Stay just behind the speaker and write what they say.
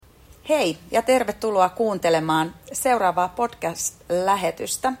Hei ja tervetuloa kuuntelemaan seuraavaa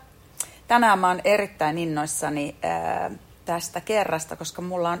podcast-lähetystä. Tänään mä oon erittäin innoissani tästä kerrasta, koska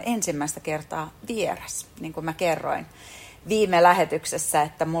mulla on ensimmäistä kertaa vieras, niin kuin mä kerroin viime lähetyksessä,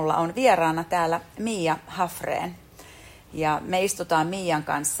 että mulla on vieraana täällä Mia Hafrén. Ja me istutaan Mian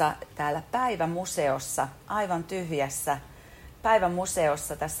kanssa täällä Päivämuseossa, aivan tyhjässä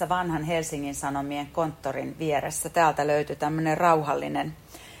Päivämuseossa tässä vanhan Helsingin Sanomien konttorin vieressä. Täältä löytyy tämmöinen rauhallinen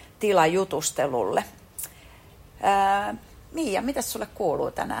tila jutustelulle. Mia, mitä sulle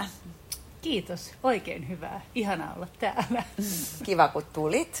kuuluu tänään? Kiitos, oikein hyvää. Ihanaa olla täällä. Kiva, kun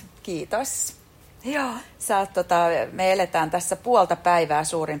tulit. Kiitos. Joo. Me eletään tässä puolta päivää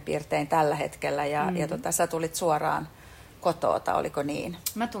suurin piirtein tällä hetkellä ja sä tulit suoraan kotoota, oliko niin?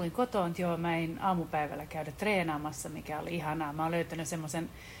 Mä tulin kotoon, joo. Mä en aamupäivällä käydä treenaamassa, mikä oli ihanaa. Mä oon löytänyt semmoisen,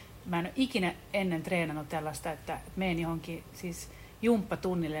 mä en ole ikinä ennen treenannut tällaista, että menen johonkin siis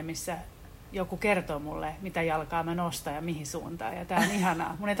jumppatunnille, missä joku kertoo mulle, mitä jalkaa mä nostan ja mihin suuntaan. Ja tää on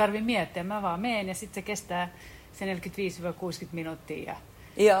ihanaa. Mun ei tarvitse miettiä, mä vaan menen ja sitten se kestää se 45-60 minuuttia.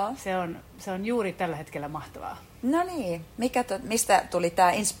 Joo. Se on juuri tällä hetkellä mahtavaa. No niin, mistä tuli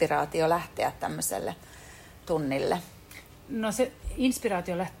tämä inspiraatio lähteä tämmöiselle tunnille? No se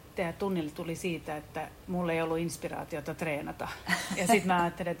inspiraatio lähteä tunnille tuli siitä, että mulla ei ollut inspiraatiota treenata. Ja sitten mä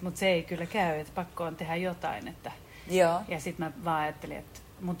ajattelin, että se ei kyllä käy, että pakko on tehdä jotain. Joo. Ja sitten mä vaan ajattelin, että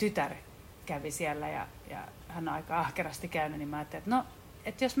mun tytär kävi siellä ja hän on aika ahkerasti käynyt, niin mä ajattelin,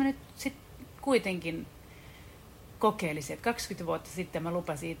 että jos mä nyt sitten kuitenkin kokeilisin, että 20 vuotta sitten mä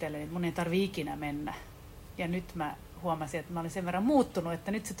lupasin itselleni, että mun ei tarvitse ikinä mennä. Ja nyt mä huomasin, että mä olin sen verran muuttunut,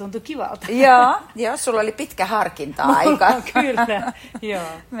 että nyt se tuntui kivalta. Joo, sulla oli pitkä harkinta-aika. Kyllä, joo.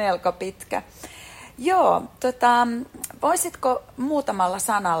 Melko pitkä. Joo, voisitko muutamalla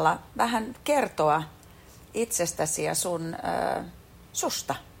sanalla vähän kertoa itsestäsi ja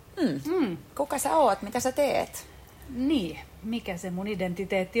susta? Kuka sä oot, mitä sä teet? Niin, mikä se mun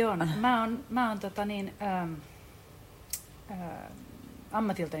identiteetti on? Mä oon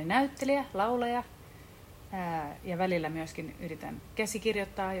ammatiltani näyttelijä, laulaja ja välillä myöskin yritän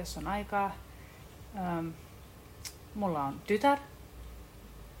käsikirjoittaa, jos on aikaa. Mulla on tytär,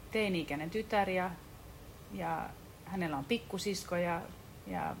 teini-ikäinen tytär ja hänellä on pikkusisko ja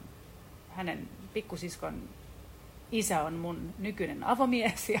hänen pikkusiskon isä on mun nykyinen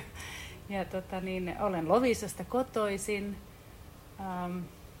avomies ja olen Loviisasta kotoisin,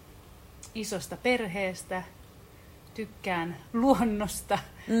 isosta perheestä. Tykkään luonnosta.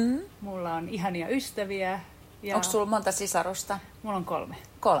 Mulla on ihania ystäviä. Onko sulla monta sisarusta? Mulla on 3.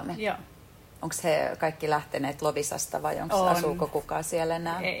 3? Joo. Onko he kaikki lähteneet Lovisasta vai asuuko kukaan siellä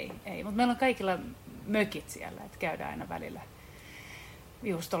enää? Ei. Mutta meillä on kaikilla mökit siellä, että käydään aina välillä.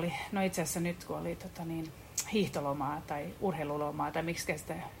 Just oli, itse asiassa nyt kun oli hiihtolomaa tai urheilulomaa tai miksi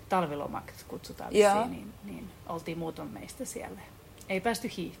sitä talvilomaksi kutsutaan vissiin, niin oltiin muutama meistä siellä. Ei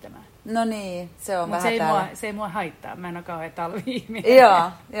päästy hiihtämään. No niin, se on vähän täällä. Se ei mua haittaa. Mä en ole kauhean talvi-ihminen.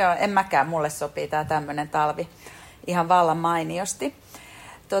 Joo, en mäkään. Mulle sopii tää tämmönen talvi ihan vallan mainiosti.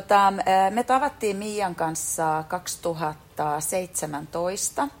 Me tavattiin Mian kanssa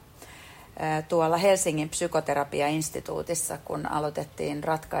 2017 tuolla Helsingin psykoterapiainstituutissa, kun aloitettiin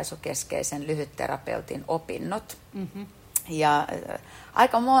ratkaisukeskeisen lyhytterapeutin opinnot. Ja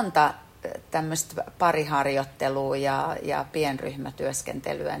aika monta tämmöistä pariharjoittelua ja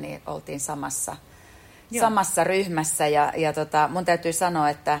pienryhmätyöskentelyä, niin oltiin samassa ryhmässä. Ja mun täytyy sanoa,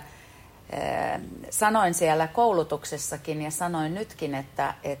 että sanoin siellä koulutuksessakin ja sanoin nytkin,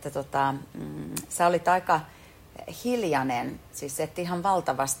 että sä olit aika hiljainen, siis et ihan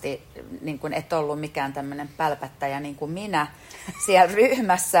valtavasti, niin kuin et ollut mikään tämmöinen pälpättäjä niin kuin minä siellä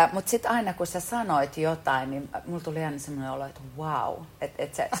ryhmässä, mutta sitten aina kun sä sanoit jotain, niin mulla tuli aina semmoinen olo, että wow,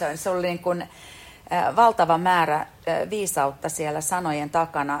 että se oli niin kuin valtava määrä viisautta siellä sanojen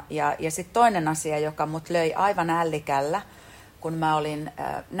takana. Ja sitten toinen asia, joka mut löi aivan ällikällä, kun mä olin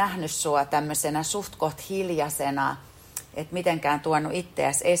nähnyt sua tämmöisenä suht koht hiljaisena, että mitenkään tuonut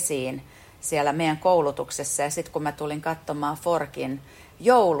itseäsi esiin siellä meidän koulutuksessa. Ja sitten kun mä tulin katsomaan Forkin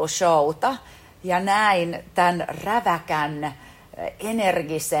joulushowta ja näin tämän räväkän,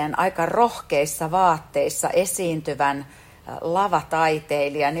 energisen, aika rohkeissa vaatteissa esiintyvän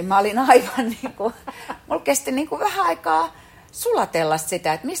lavataiteilijan, niin mä olin aivan niin kuin, mulla kesti niin kuin vähän aikaa sulatella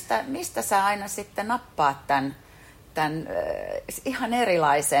sitä, että mistä sä aina sitten nappaat tämän ihan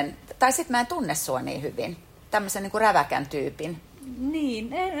erilaisen, tai sitten mä en tunne sua niin hyvin, tämmöisen niin kuin räväkän tyypin.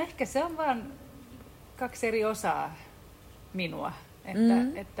 Niin, ehkä se on vaan 2 eri osaa minua,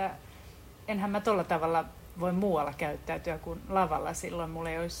 että enhän mä tolla tavalla voi muualla käyttäytyä kuin lavalla, silloin mulla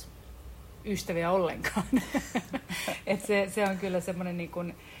ei olisi ystäviä ollenkaan. Et se on kyllä semmoinen niin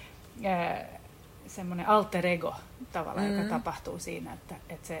kuin semmoinen alter ego tavallaan, joka tapahtuu siinä,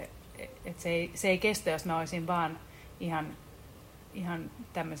 että se ei kestä, jos mä olisin vaan ihan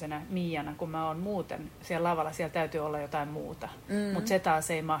tämmöisenä Miiana, kun mä oon muuten siellä lavalla, siellä täytyy olla jotain muuta. Mutta se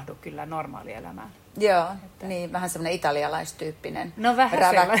taas ei mahdu kyllä normaalielämään. Joo, niin vähän semmoinen italialaistyyppinen vähän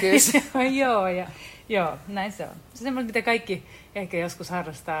räväkkyys. Joo, näin se on. Se on semmoinen, mitä kaikki ehkä joskus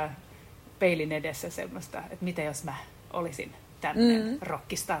harrastaa peilin edessä semmoista, että mitä jos mä olisin tämmöinen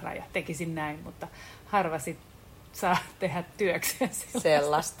rockistara ja tekisin näin, mutta harva sit saa tehdä työkseen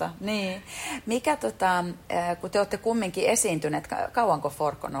sellaista. Niin. Mikä kun te olette kumminkin esiintyneet, kauanko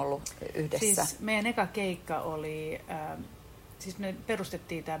Fork on ollut yhdessä? Siis meidän eka keikka oli, siis me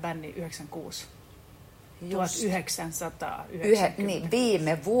perustettiin tämä bändi 96. 1990. Niin,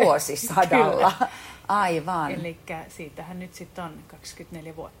 viime vuosisadalla. Aivan. Elikkä siitähän nyt sitten on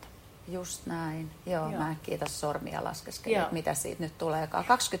 24 vuotta. Just näin. Joo. Mä kiitos sormia laskeskelin, mitä siitä nyt tuleekaan.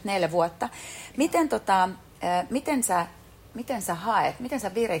 24 vuotta. Miten sä haet, miten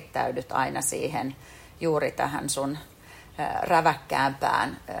sä virittäydyt aina siihen juuri tähän sun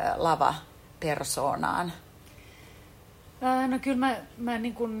räväkkäämpään lavapersoonaan? No kyllä mä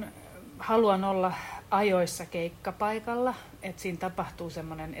niin kuin haluan olla ajoissa keikkapaikalla, että siinä tapahtuu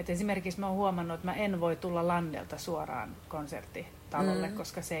semmoinen, että esimerkiksi mä oon huomannut, että mä en voi tulla Landelta suoraan konserttitalolle,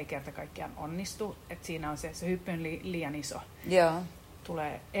 koska se ei kerta kaikkiaan onnistu, että siinä on se hyppy on liian iso. Joo.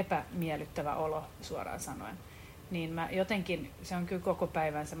 Tulee epämiellyttävä olo suoraan sanoen. Niin mä jotenkin, se on kyllä koko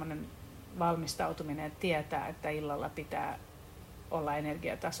päivän semmoinen valmistautuminen, että tietää, että illalla pitää olla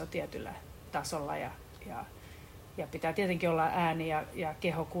energiataso tietyllä tasolla ja pitää tietenkin olla ääni ja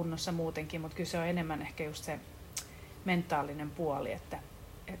keho kunnossa muutenkin, mutta kyllä se on enemmän ehkä just se mentaalinen puoli, että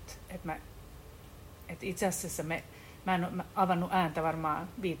itse asiassa mä en avannut ääntä varmaan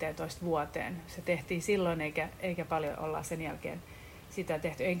 15 vuoteen. Se tehtiin silloin eikä paljon olla sen jälkeen sitä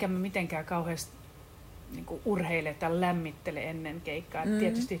tehty. Enkä mä mitenkään kauheasti niin kuin urheile tai lämmittele ennen keikkaa.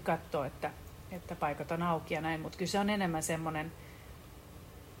 Tietysti katsoo, että paikat on auki ja näin, mutta kyllä se on enemmän semmoinen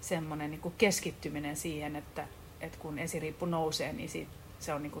niin kuin keskittyminen siihen, että kun esiriippu nousee, niin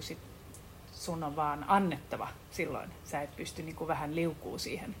se on niin kuin sun on vaan annettava silloin. Sä et pysty niin kuin vähän liukuu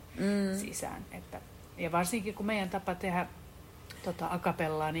siihen sisään. Ja varsinkin kun meidän tapa tehdä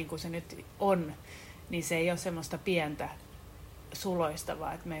akapellaa niin kuin se nyt on, niin se ei ole semmoista pientä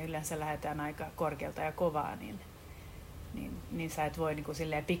suloistavaa, että me yleensä lähdetään aika korkealta ja kovaa, niin sä et voi niin kuin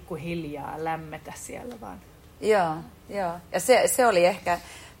silleen pikkuhiljaa lämmetä siellä vaan. Joo. Ja se oli ehkä,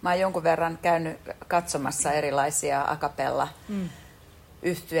 mä oon jonkun verran käynyt katsomassa erilaisia akapella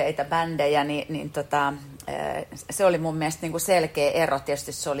yhtyeitä, bändejä, se oli mun mielestä niin kuin selkeä ero.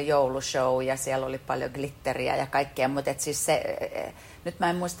 Tietysti se oli joulushow ja siellä oli paljon glitteriä ja kaikkea, mutta siis nyt mä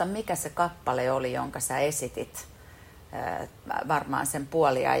en muista mikä se kappale oli, jonka sä esitit varmaan sen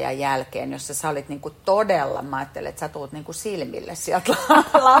puoliajan jälkeen, jossa sä olit niinku todella, mä ajattelin, että sä tuut niinku silmille sieltä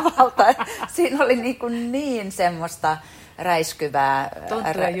lavalta. Siinä oli niin semmoista räiskyvää.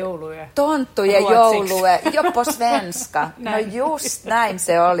 Tonttuja joulua. Jopo svenska. No just näin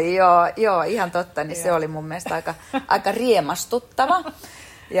se oli, joo ihan totta, niin se oli mun mielestä aika riemastuttava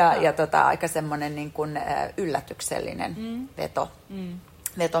ja aika semmoinen niin kuin yllätyksellinen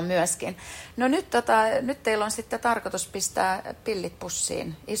veto myöskin. No nyt teillä on sitten tarkoitus pistää pillit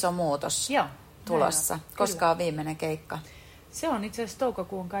pussiin. Iso muutos tulossa. Koska on viimeinen keikka? Se on itse asiassa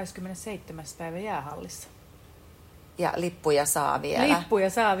toukokuun 27. päivä Jäähallissa. Ja lippuja saa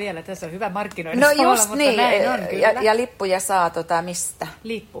vielä. Tässä on hyvä markkinoida. No just mutta niin. Näin on, kyllä. Ja lippuja saa mistä?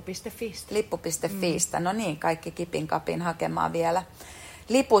 Lippu.fiistä. No niin, kaikki kipin kapin hakemaan vielä.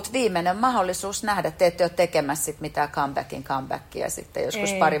 Liput, viimeinen mahdollisuus nähdä. Te ette ole tekemässä sit mitään comebackia sitten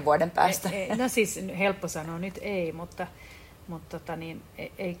joskus parin vuoden päästä. No siis helppo sanoa nyt ei, mutta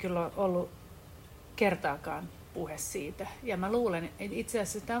ei kyllä ole ollut kertaakaan puhe siitä. Ja mä luulen, että itse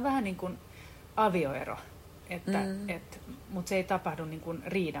asiassa tämä on vähän niin kuin avioero. Mutta se ei tapahdu niin kuin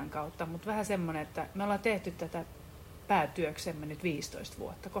riidan kautta, mutta vähän semmoinen, että me ollaan tehty tätä päätyöksemme nyt 15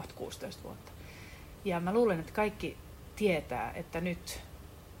 vuotta, kohta 16 vuotta. Ja mä luulen, että kaikki tietää, että nyt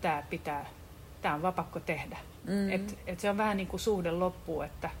tämä on vapakko tehdä. Se on vähän niin kuin suhde loppuu,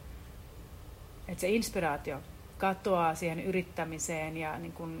 että se inspiraatio katoaa siihen yrittämiseen ja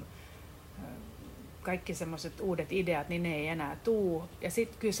niin kuin kaikki semmoiset uudet ideat, niin ne ei enää tuu. Ja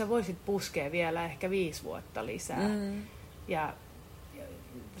sitten kyllä sä voisit puskea vielä ehkä 5 vuotta lisää. Ja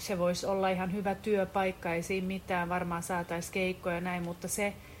se voisi olla ihan hyvä työpaikka, ei siinä mitään, varmaan saataisiin keikkoja ja näin, mutta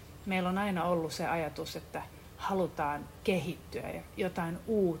meillä on aina ollut se ajatus, että halutaan kehittyä ja jotain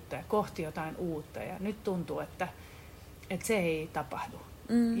uutta ja kohti jotain uutta. Ja nyt tuntuu, että se ei tapahdu.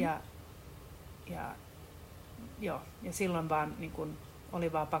 Ja silloin vaan niin kun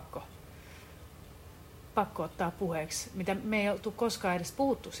oli vaan pakko ottaa puheeksi, mitä me ei oltu koskaan edes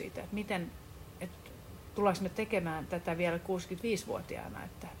puhuttu siitä, että miten, että tullaanko me tekemään tätä vielä 65-vuotiaana,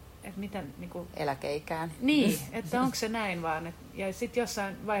 että miten niin kuin, eläkeikään. Niin, että onko se näin vaan. Ja sitten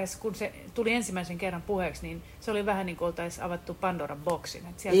jossain vaiheessa, kun se tuli ensimmäisen kerran puheeksi, niin se oli vähän niin kuin oltaisiin avattu Pandoran boksin.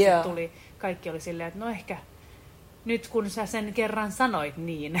 Että sieltä tuli, kaikki oli silleen, että no ehkä nyt kun sä sen kerran sanoit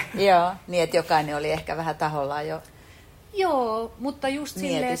niin. Joo, niin että jokainen oli ehkä vähän tahollaan jo. Joo, mutta just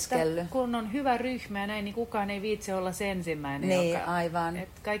silleen, että kun on hyvä ryhmä ja näin, niin kukaan ei viitse olla se ensimmäinen. Niin, aivan.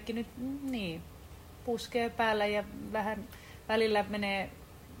 Että kaikki nyt puskee päällä ja vähän välillä menee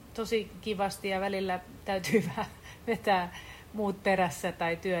tosi kivasti ja välillä täytyy vähän vetää muut perässä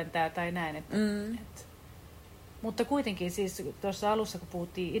tai työntää tai näin. Mutta kuitenkin siis tuossa alussa, kun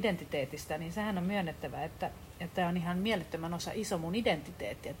puhuttiin identiteetistä, niin sehän on myönnettävä, että tämä on ihan mielettömän iso mun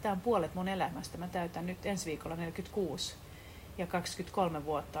identiteetti. Tämä on puolet mun elämästä. Mä täytän nyt ensi viikolla 46 ja 23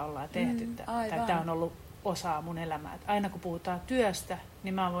 vuotta ollaan tehty. Tämä on ollut osa mun elämää. Et aina kun puhutaan työstä,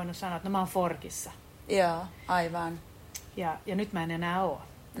 niin mä oon voinut sanoa, että no mä oon Forkissa. Joo, aivan. Ja nyt mä en enää ole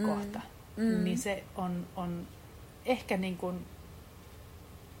kohta. Niin se on ehkä niin kuin,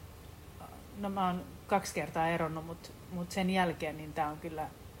 no mä oon 2 kertaa eronnut, mutta sen jälkeen niin tää on kyllä,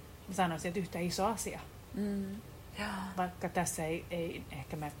 mä sanoisin, että yhtä iso asia. Vaikka tässä ei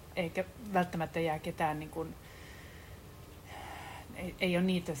ehkä välttämättä jää ketään niin kuin, ei ole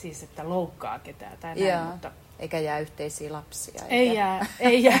niitä siis, että loukkaa ketään tai näin, mutta eikä jää yhteisiä lapsia.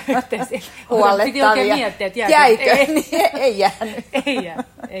 Ei jää yhteisiä. Huolettavia. Piti oikein miettiä, että jäikö? Ei jäänyt.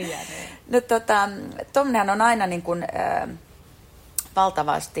 Ei jäänyt. No tuommoinen on aina niin kuin,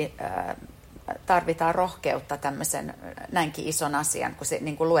 valtavasti tarvitaan rohkeutta tämmöisen näinkin ison asian, kun se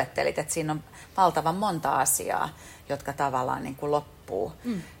niin kuin luettelit, että siinä on valtavan monta asiaa, jotka tavallaan niin kuin loppuu.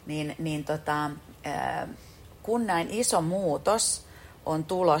 Kun näin iso muutos on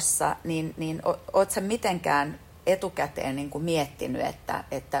tulossa, niin ootko sä mitenkään etukäteen niin kuin miettinyt,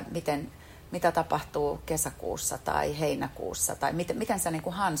 että mitä tapahtuu kesäkuussa tai heinäkuussa, tai miten sä niin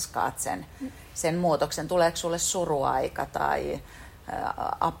kuin hanskaat sen muutoksen? Tuleeko sulle suruaika tai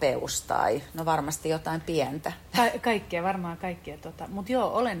apeus tai no varmasti jotain pientä? Varmaan kaikkea. Mutta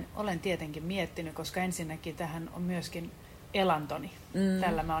joo, olen tietenkin miettinyt, koska ensinnäkin tähän on myöskin elantoni.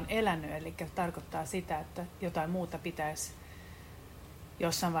 Tällä mä oon elänyt, eli tarkoittaa sitä, että jotain muuta pitäisi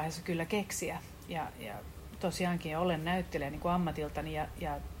jossain vaiheessa kyllä keksiä. Ja tosiaankin olen näyttelijä niin kuin ammatiltani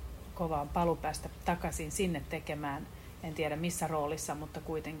ja kovaan paluu päästä takaisin sinne tekemään, en tiedä missä roolissa, mutta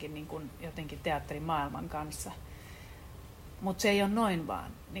kuitenkin niin kuin jotenkin teatterimaailman kanssa. Mutta se ei ole noin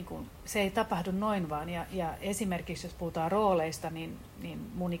vaan, niin kuin, se ei tapahdu noin vaan. Ja esimerkiksi jos puhutaan rooleista, niin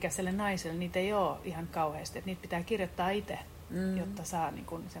mun ikäiselle naiselle niitä ei ole ihan kauheasti. Et niitä pitää kirjoittaa itse, jotta saa niin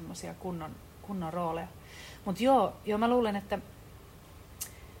kuin semmoisia kunnon rooleja. Mutta joo, mä luulen, että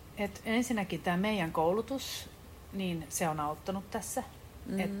ensinnäkin tämä meidän koulutus, niin se on auttanut tässä.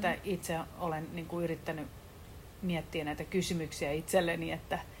 Että itse olen niin kuin yrittänyt miettiä näitä kysymyksiä itselleni,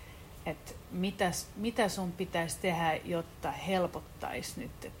 että mitä sun pitäisi tehdä, jotta helpottaisi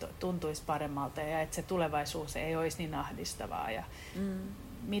nyt, että tuntuisi paremmalta ja että se tulevaisuus ei olisi niin ahdistavaa. Ja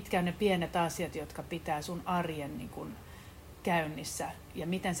mitkä on ne pienet asiat, jotka pitää sun arjen niin kuin käynnissä ja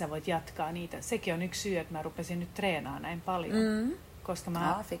miten sä voit jatkaa niitä. Sekin on yksi syy, että mä rupesin nyt treenaamaan näin paljon. Koska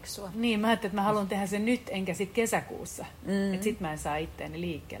mä ajattelin, että mä haluan tehdä sen nyt enkä sitten kesäkuussa. Että sit mä en saa itteeni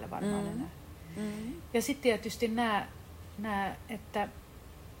liikkeelle varmaan enää. Ja sitten tietysti nämä että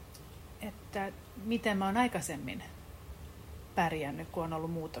miten mä oon aikaisemmin pärjännyt, kun on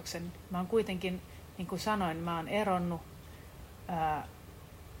ollut muutoksen. Mä oon kuitenkin, niin kuin sanoin, mä oon eronnut,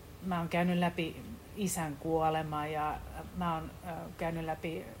 mä oon käynyt läpi isän kuolema ja mä oon käynyt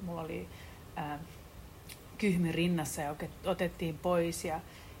läpi, mulla oli kyhmy rinnassa ja otettiin pois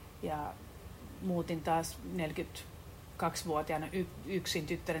ja muutin taas 42-vuotiaana yksin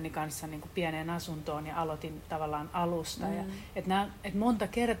tyttäreni kanssa niin kuin pieneen asuntoon ja aloitin tavallaan alusta. Että monta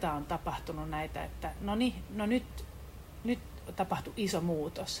kertaa on tapahtunut näitä, että nyt tapahtui iso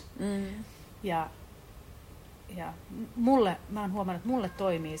muutos. Ja mä oon huomannut, että mulle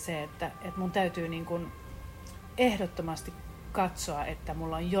toimii se, että mun täytyy niin kuin ehdottomasti katsoa, että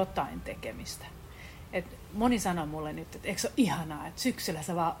mulla on jotain tekemistä. Et moni sanoo mulle nyt, että eikö se ole ihanaa, että syksyllä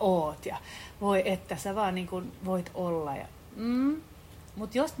sä vaan oot ja voi, että sä vaan niin kuin voit olla.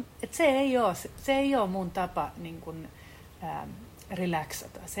 Mutta se ei ole mun tapa niin kuin,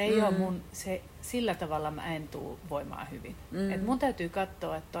 relaxata. Se ei ole mun, sillä tavalla mä en tuu voimaan hyvin. Et mun täytyy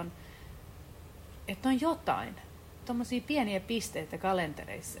katsoa, että on jotain, tommosia pieniä pisteitä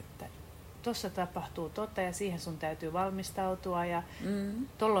kalentereissa, tuossa tapahtuu ja siihen sun täytyy valmistautua ja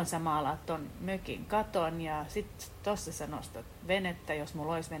tolloin sä maalaat ton mökin katon ja sitten tuossa sä nostat venettä, jos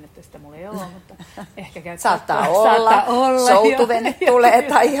mulla olisi venettä, sitä mulla ei ole, mutta ehkä käyt saattaa olla, soutuvene tulee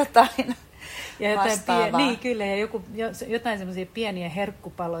tai jotain ja vastaavaa. Niin kyllä, ja jotain semmoisia pieniä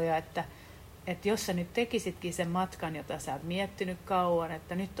herkkupaloja, että jos sä nyt tekisitkin sen matkan, jota sä oot miettinyt kauan,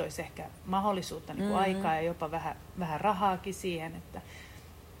 että nyt olisi ehkä mahdollisuutta niin kuin aikaa ja jopa vähän rahaakin siihen,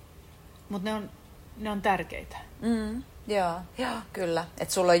 mutta ne on tärkeitä. Joo, kyllä.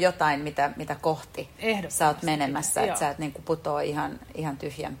 Että sulla on jotain, mitä kohti sä oot menemässä, että sä et niin kuin putoa ihan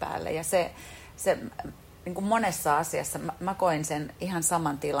tyhjän päälle. Ja se niin kuin monessa asiassa, mä koin sen ihan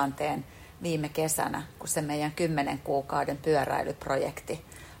saman tilanteen viime kesänä, kun se meidän 10 kuukauden pyöräilyprojekti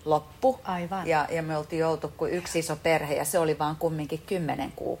loppu. Aivan. Ja me oltiin oltu kuin yksi iso perhe ja se oli vaan kumminkin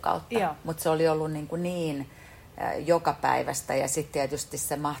 10 kuukautta. Mutta se oli ollut niin joka päivästä ja sitten tietysti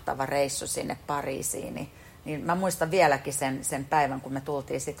se mahtava reissu sinne Pariisiin. Niin mä muistan vieläkin sen päivän, kun me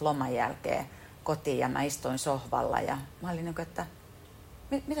tultiin sitten loman jälkeen kotiin ja mä istuin sohvalla ja mä olin niin kuin, että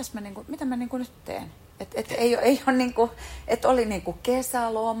mitä mä niin kuin nyt teen? Ei ole niin kuin, että oli niin kuin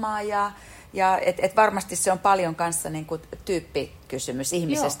kesäloma ja et varmasti se on paljon kanssa niin kuin tyyppikysymys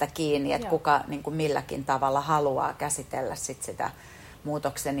ihmisestä kiinni, että kuka niin kuin milläkin tavalla haluaa käsitellä sitä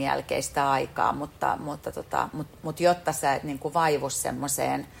muutoksen jälkeistä aikaa, mutta jotta sä et niin kuin vaivu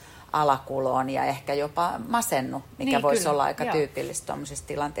semmoiseen alakuloon ja ehkä jopa masennu, mikä voisi olla aika tyypillistä tuollaisessa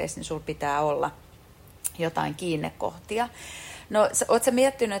tilanteessa, niin sulla pitää olla jotain kiinnekohtia. No, ootko sä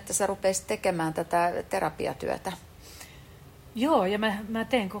miettinyt, että sä rupeisit tekemään tätä terapiatyötä? Joo, ja mä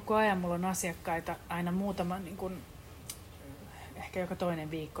teen koko ajan. Mulla on asiakkaita aina muutama, niin kun, ehkä joka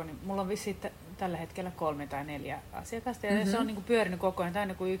toinen viikko. Niin mulla on vissiin tällä hetkellä 3 tai 4 asiakasta. Ja se on niin kun pyörinyt koko ajan.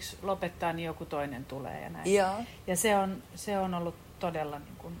 Aina kun yksi lopettaa, niin joku toinen tulee ja näin. Joo. Ja se on ollut todella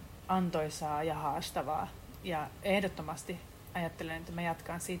niin kun antoisaa ja haastavaa. Ja ehdottomasti ajattelen, että mä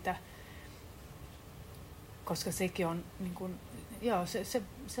jatkan siitä, koska sekin on, niin kun,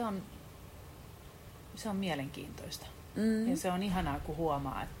 se on mielenkiintoista. Ja se on ihanaa, kun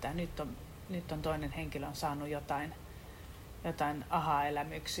huomaa, että nyt on toinen henkilö on saanut jotain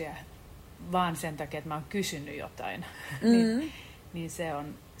aha-elämyksiä vaan sen takia, että mä oon kysynyt jotain. niin se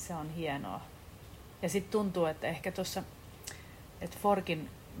on hienoa. Ja sitten tuntuu, että ehkä tuossa, että Forkin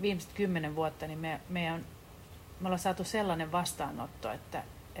viimeiset 10 vuotta, niin me ollaan saatu sellainen vastaanotto, että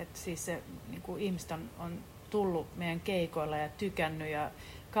siis se, niin kuin ihmiset on tullut meidän keikoilla ja tykännyt ja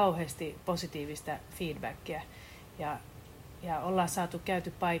kauheasti positiivista feedbackia. Ja ollaan saatu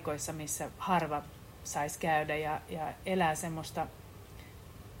käyty paikoissa, missä harva saisi käydä ja elää semmoista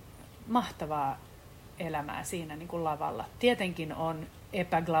mahtavaa elämää siinä niin kuin lavalla. Tietenkin on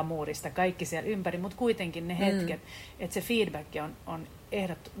epäglamuurista kaikki siellä ympäri, mutta kuitenkin ne hetket, että se feedback on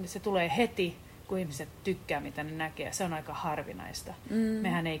se tulee heti, kun ihmiset tykkää, mitä ne näkee. Se on aika harvinaista.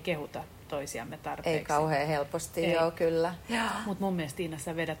 Mehän ei kehuta toisiamme tarpeeksi. Ei kauhean helposti, joo, kyllä. Mutta mun mielestä Tiina,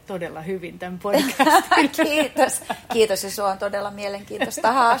 sä vedät todella hyvin tämän podcastin. Kiitos, ja sua on todella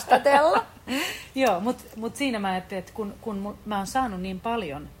mielenkiintoista haastatella. Joo, mutta siinä mä ajattelin, että kun mä oon saanut niin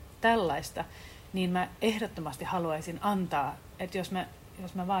paljon tällaista, niin mä ehdottomasti haluaisin antaa, että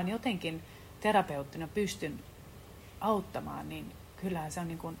jos mä vaan jotenkin terapeuttina pystyn auttamaan, niin kyllähän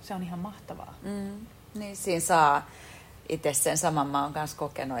se on ihan mahtavaa. Niin, siinä saa itse sen saman mä oon kanssa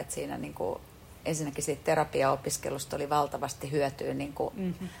kokenut, että siinä niin kuin, ensinnäkin siitä terapiaopiskelusta oli valtavasti hyötyä niin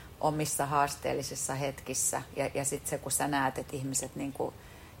kuin omissa haasteellisissa hetkissä. Ja sitten se, kun sä näet, että ihmiset niin kuin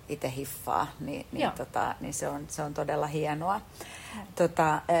itse hiffaa, niin se on todella hienoa.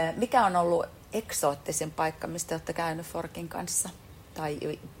 Mikä on ollut eksoottisin paikka, mistä olette käynyt Forkin kanssa? Tai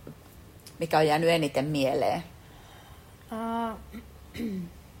mikä on jäänyt eniten mieleen?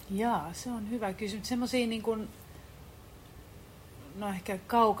 Se on hyvä kysymys. Semmoisia niin kuin, no ehkä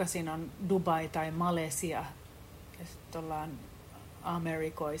kaukaisin on Dubai tai Malesia, ja sitten ollaan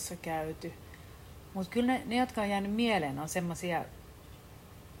Amerikoissa käyty. Mutta kyllä ne, jotka on jäänyt mieleen, on semmoisia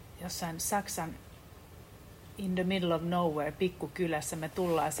jossain Saksan in the middle of nowhere pikkukylässä. Me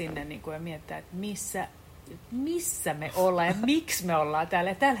tullaan sinne niin kuin, ja mietitään, että missä me ollaan ja miksi me ollaan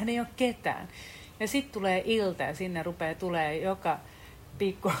täällä. Ja täällähän ei ole ketään. Ja sitten tulee ilta ja sinne tulee joka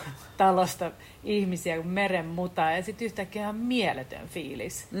pikkutalosta ihmisiä kuin meren mutaa ja sitten yhtäkkiä on mieletön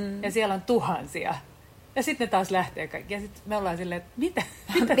fiilis. Ja siellä on tuhansia. Ja sitten ne taas lähtee kaikki. Ja sitten me ollaan silleen, että mitä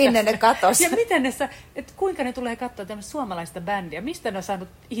minne ne katos? Ja miten että kuinka ne tulee katsoa tämmöistä suomalaista bändiä? Mistä ne on saanut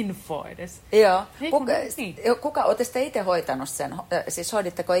info edes? Joo. Kuka olette sitten itse hoitanut sen? Siis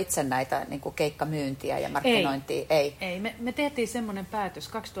hoiditteko itse näitä niin kuin keikkamyyntiä ja markkinointia? Ei. Me tehtiin semmoinen päätös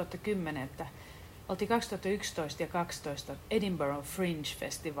 2010, että oltiin 2011 ja 2012 Edinburgh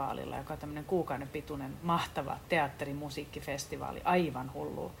Fringe-festivaalilla, joka on tämmöinen kuukauden pituinen mahtava teatterimusiikkifestivaali, aivan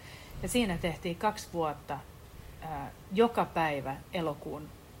hullu. Ja siinä tehtiin 2 vuotta, joka päivä elokuun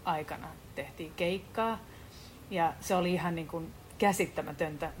aikana tehtiin keikkaa. Ja se oli ihan niin kuin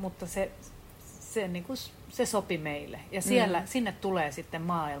käsittämätöntä, mutta se sopi meille. Ja sinne tulee sitten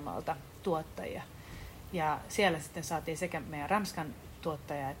maailmalta tuottajia. Ja siellä sitten saatiin sekä meidän Ranskan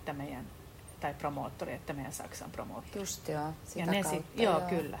tuottaja että tai promoottori, että meidän Saksan promoottori. Just joo, sitä ja kautta. Joo,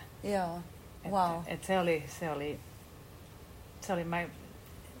 kyllä. Joo, wow. Se oli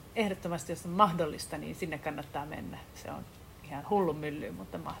ehdottomasti, jos on mahdollista, niin sinne kannattaa mennä. Se on ihan hullu mylly,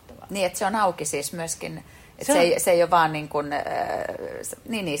 mutta mahtavaa. Niin, että se on auki siis myöskin. Se ei ole vaan niin kuin,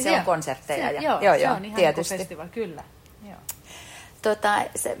 se on konsertteja. Joo, se on ihan tietysti. Festival, kyllä. Joo.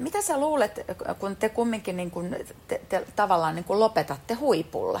 Mitä sä luulet, kun te kumminkin niin kuin, te tavallaan niin kuin lopetatte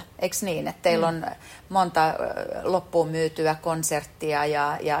huipulla, eikö niin? Että teillä on monta loppuun myytyä konserttia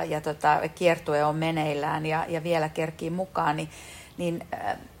ja kiertue on meneillään ja vielä kerkii mukaan, niin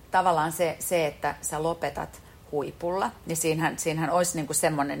tavallaan se, että sä lopetat huipulla, niin siinähän olisi niin kuin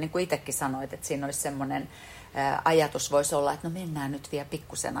semmoinen, niin kuin itsekin sanoit, että siinä olisi semmoinen ajatus voisi olla, että no mennään nyt vielä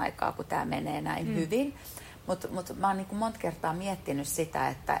pikkusen aikaa, kun tämä menee näin hyvin. Mutta mä oon niin kuin monta kertaa miettinyt sitä,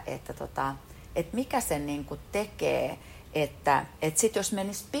 että mikä sen niin kuin tekee, että sit jos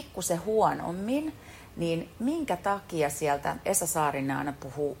menisi pikkusen huonommin, niin minkä takia sieltä Esa Saarinen aina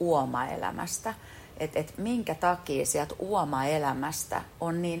puhuu uomaelämästä, että minkä takia sieltä uomaelämästä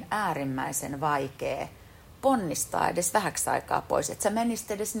on niin äärimmäisen vaikea ponnistaa edes vähäksi aikaa pois, että sä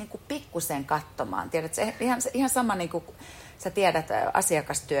menisit edes niin kuin pikkusen katsomaan. Tiedätkö, ihan sama niin kuin sä tiedät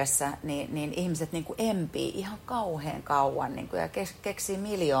asiakastyössä, niin ihmiset niin kuin empii ihan kauhean kauan niin kuin, ja keksii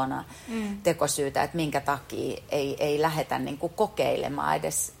miljoona tekosyytä, että minkä takia ei lähdetä niin kuin kokeilemaan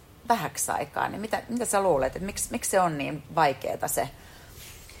edes vähäksi aikaa. Niin mitä sä luulet, että miksi se on niin vaikeaa se?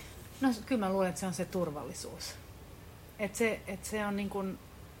 No kyllä mä luulen, että se on se turvallisuus. Että se on niin kuin,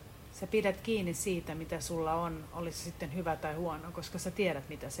 sä pidät kiinni siitä, mitä sulla on, olisi se sitten hyvä tai huono, koska sä tiedät,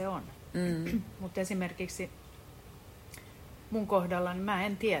 mitä se on. Mutta esimerkiksi mun kohdalla niin mä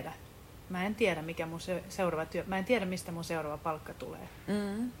en tiedä. Mä en tiedä, mikä mun seuraava työ, mä en tiedä, mistä mun seuraava palkka tulee.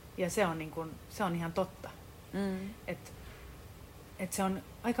 Ja se on, niin kun, se on ihan totta. Et se on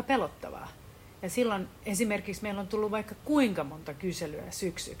aika pelottavaa. Ja silloin esimerkiksi meillä on tullut vaikka kuinka monta kyselyä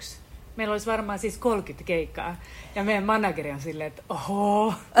syksyksi. Meillä olisi varmaan siis 30 keikkaa. Ja meidän manageri on silleen, että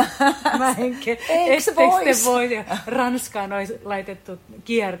oho, mä ettekö te voi. Ja Ranskaan olisi laitettu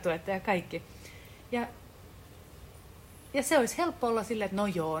kiertuetta ja kaikki. Ja se olisi helppo olla silleen, että no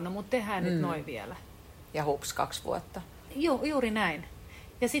joo, mutta tehdään nyt noin vielä. Ja hups, 2 vuotta. Joo, juuri näin.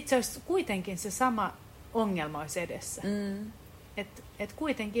 Ja sitten se olisi kuitenkin se sama ongelma olisi edessä. Että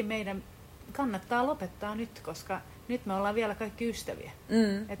kuitenkin meidän kannattaa lopettaa nyt, koska nyt me ollaan vielä kaikki ystäviä.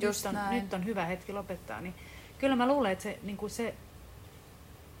 Että nyt on hyvä hetki lopettaa. Niin kyllä mä luulen, että se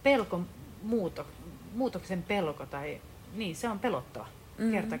pelko, muutoksen pelko, se on pelottava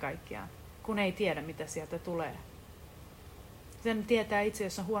kerta kaikkiaan, kun ei tiedä, mitä sieltä tulee. Sen tietää itse,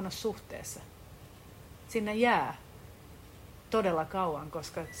 jos on huonossa suhteessa. Sinne jää todella kauan,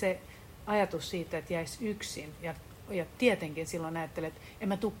 koska se ajatus siitä, että jäisi yksin, ja tietenkin silloin ajattelet, että en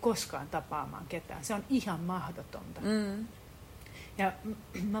mä tule koskaan tapaamaan ketään. Se on ihan mahdotonta. Ja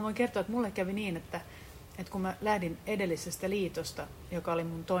mä voin kertoa, että mulle kävi niin, että kun mä lähdin edellisestä liitosta, joka oli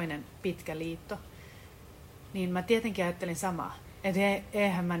mun toinen pitkä liitto, niin mä tietenkin ajattelin samaa. Että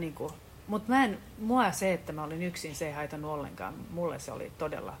eihän mä niinku... Mutta mua se, että mä olin yksin, se ei haitannut ollenkaan. Mulle se oli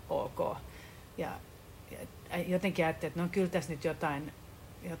todella ok. Ja jotenkin ajattelin, että no kyllä tässä nyt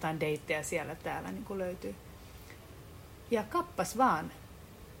jotain deittejä siellä täällä niin kuin löytyy. Ja kappas vaan.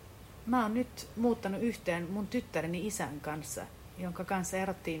 Mä oon nyt muuttanut yhteen mun tyttäreni isän kanssa, jonka kanssa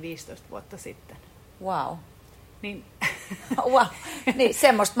erottiin 15 vuotta sitten. Wow. Niin, wow. Niin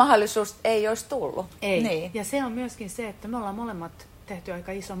semmoista mahdollisuutta ei olisi tullut. Ei. Niin. Ja se on myöskin se, että me ollaan molemmat tehty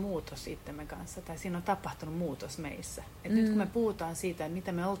aika iso muutos itsemme kanssa, tai siinä on tapahtunut muutos meissä. Et nyt kun me puhutaan siitä, että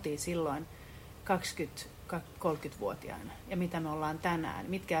mitä me oltiin silloin 20-30-vuotiaana, ja mitä me ollaan tänään,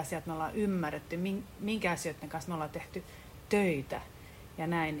 mitkä asiat me ollaan ymmärretty, minkä asioiden kanssa me ollaan tehty töitä, ja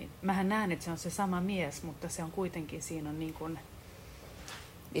näin, niin mähän näen, että se on se sama mies, mutta se on kuitenkin, siinä on niin kuin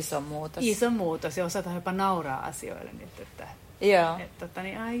iso muutos. Iso muutos, ja osataan jopa nauraa asioille nyt, että joo.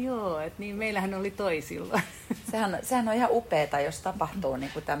 Että niin meillähän oli toi silloin. Sehän on ihan upeeta, jos tapahtuu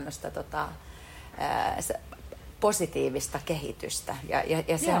niinku tämmöistä positiivista kehitystä.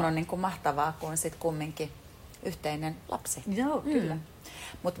 Ja sehän on niinku mahtavaa, kun sit kumminkin yhteinen lapsi. Joo, kyllä.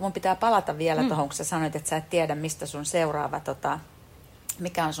 Mutta mun pitää palata vielä tuohon, kun sä sanoit, että sä et tiedä, mistä sun seuraava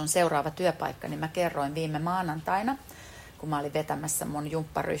mikä on sun seuraava työpaikka, niin mä kerroin viime maanantaina, kun mä olin vetämässä mun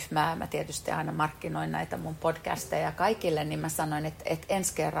jumpparyhmää. Mä tietysti aina markkinoin näitä mun podcasteja kaikille, niin mä sanoin, että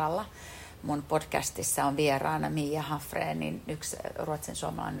ensi kerralla mun podcastissa on vieraana Mia Haffreen, niin yksi ruotsin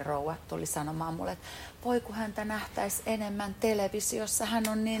suomalainen rouva tuli sanomaan mulle, että voi kun häntä nähtäisi enemmän televisiossa, hän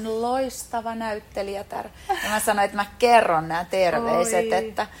on niin loistava näyttelijätär. Ja mä sanoin, että mä kerron nämä terveiset,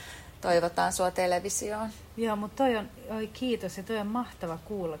 että toivotaan sua televisioon. Joo, mutta kiitos ja toi on mahtava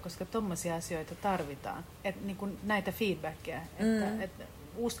kuulla, koska tommosia asioita tarvitaan. Niin kuin näitä feedbackia, että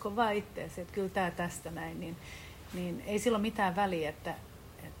usko vaan itseesi, että kyllä tää tästä näin, niin ei sillä ole mitään väliä, että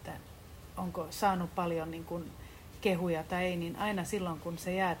onko saanut paljon niin kuin kehuja tai ei, niin aina silloin kun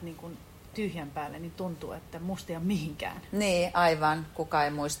sä jäät niin kuin tyhjän päälle, niin tuntuu, että musta ei ole mihinkään. Niin, aivan. Kuka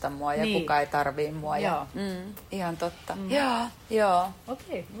ei muista mua ja kuka ei tarvii mua. Joo. Ihan totta. Joo.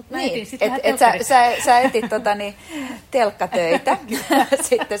 Okei, mutta mä niin, etin sitten vähän telkkarissa. Sä etit telkkatöitä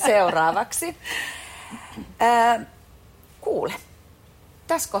sitten seuraavaksi. Kuule,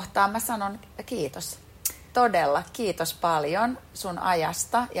 tässä kohtaa mä sanon kiitos. Todella kiitos paljon sun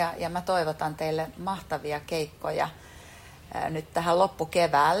ajasta ja mä toivotan teille mahtavia keikkoja nyt tähän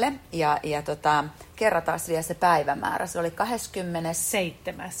loppukeväälle. Ja kerrataan vielä se päivämäärä. Se oli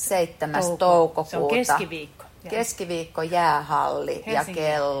 27. toukokuuta. Se on keskiviikko. Keskiviikko jäähalli Helsingin. Ja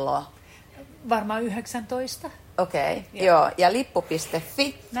kello? Varmaan 19. Okei, joo. Ja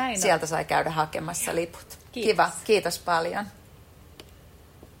lippu.fi. Näin on. Sieltä sai käydä hakemassa liput. Kiitos. Kiva, kiitos paljon.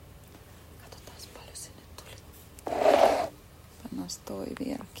 Katsotaan paljon sinne tuli. Pannaan toi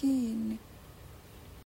vielä kiinni.